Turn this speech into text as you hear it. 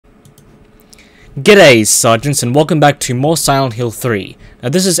G'day, Sergeants, and welcome back to more Silent Hill 3. Now,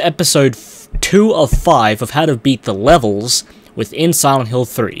 this is episode 2 of 5 of how to beat the levels within Silent Hill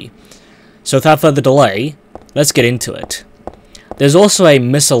 3. So without further delay, let's get into it. There's also a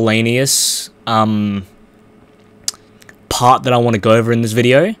miscellaneous part that I want to go over in this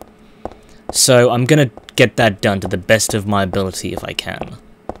video. So I'm gonna get that done to the best of my ability if I can.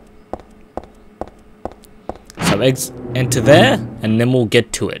 So enter there, and then we'll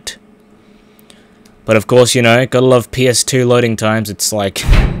get to it. But of course, you know, gotta love PS2 loading times. It's like...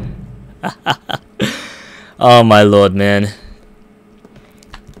 oh my lord, man.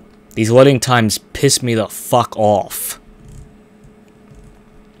 These loading times piss me the fuck off.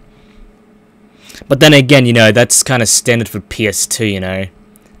 But then again, you know, that's kind of standard for PS2, you know.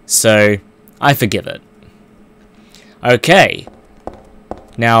 So, I forgive it. Okay.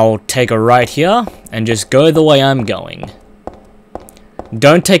 Now, take a right here, and just go the way I'm going.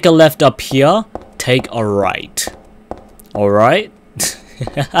 Don't take a left up here. Take a right. Alright?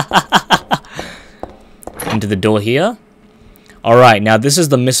 Into the door here. Alright, now this is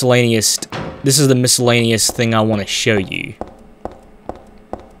the miscellaneous thing I want to show you.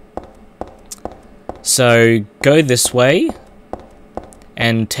 So go this way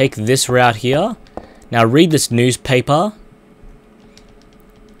and take this route here. Now read this newspaper.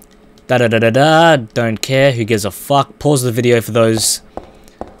 Da-da-da-da-da, don't care, who gives a fuck. Pause the video for those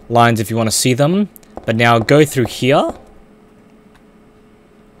lines if you want to see them. But now go through here.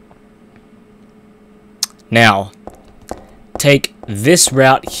 Now, take this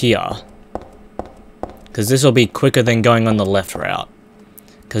route here. Because this will be quicker than going on the left route.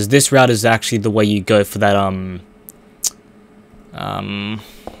 Because this route is actually the way you go for that,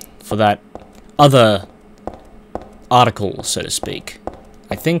 for that other article, so to speak.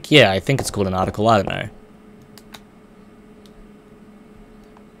 I think it's called an article, I don't know.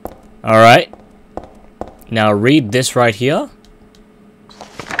 Alright. Now read this right here.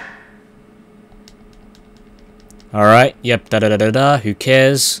 Alright, yep, da-da-da-da-da, who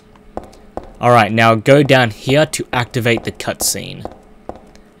cares? Alright, now go down here to activate the cutscene.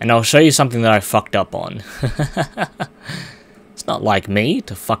 And I'll show you something that I fucked up on. It's not like me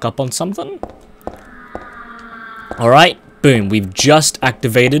to fuck up on something. Alright, boom, we've just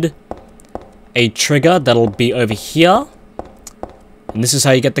activated a trigger that'll be over here. And this is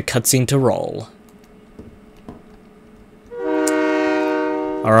how you get the cutscene to roll.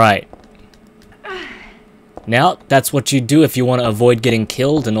 Alright. Now, that's what you do if you want to avoid getting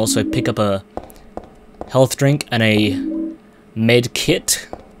killed and also pick up a health drink and a med kit.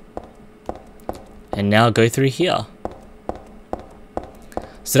 And now go through here.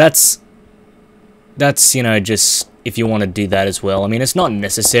 So that's you know, just if you want to do that as well. I mean, it's not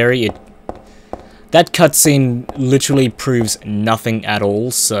necessary. That cutscene literally proves nothing at all,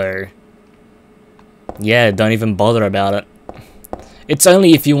 so... yeah, don't even bother about it. It's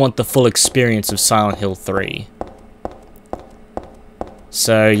only if you want the full experience of Silent Hill 3.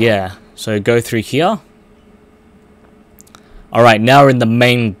 So, yeah. So, go through here. Alright, now we're in the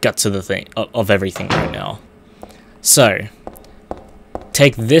main guts of the thing, of everything right now. So,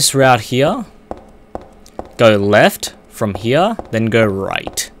 take this route here. Go left from here, then go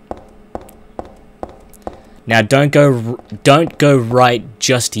right. Now, don't go right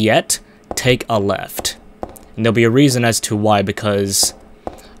just yet. Take a left. And there'll be a reason as to why, because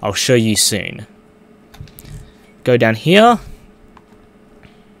I'll show you soon. Go down here.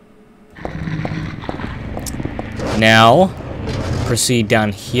 Now, proceed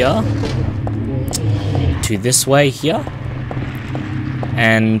down here to this way here.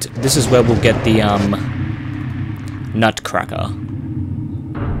 And this is where we'll get the nutcracker.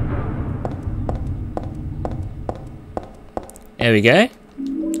 There we go.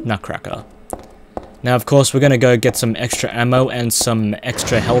 Nutcracker. Now, of course, we're going to go get some extra ammo and some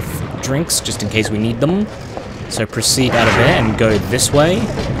extra health drinks, just in case we need them. So proceed out of there and go this way.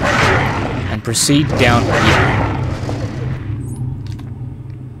 And proceed down here.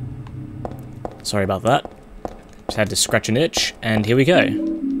 Sorry about that. Just had to scratch an itch, and here we go.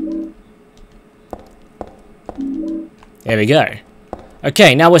 There we go.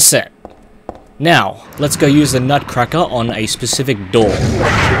 Okay, now we're set. Now, let's go use the nutcracker on a specific door.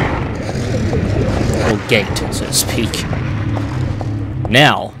 Or gate, so to speak.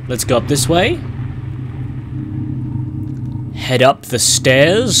 Now, let's go up this way. Head up the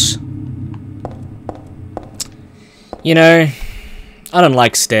stairs. You know, I don't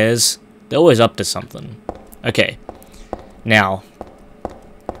like stairs. They're always up to something. Okay. Now,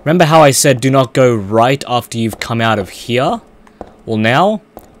 remember how I said do not go right after you've come out of here? Well, now,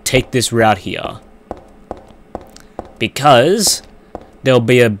 take this route here. Because there'll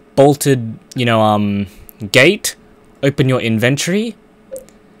be a bolted, you know, gate, open your inventory,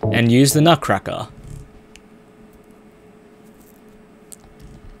 and use the nutcracker.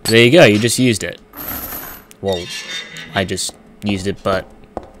 There you go, you just used it. Well, I just used it, but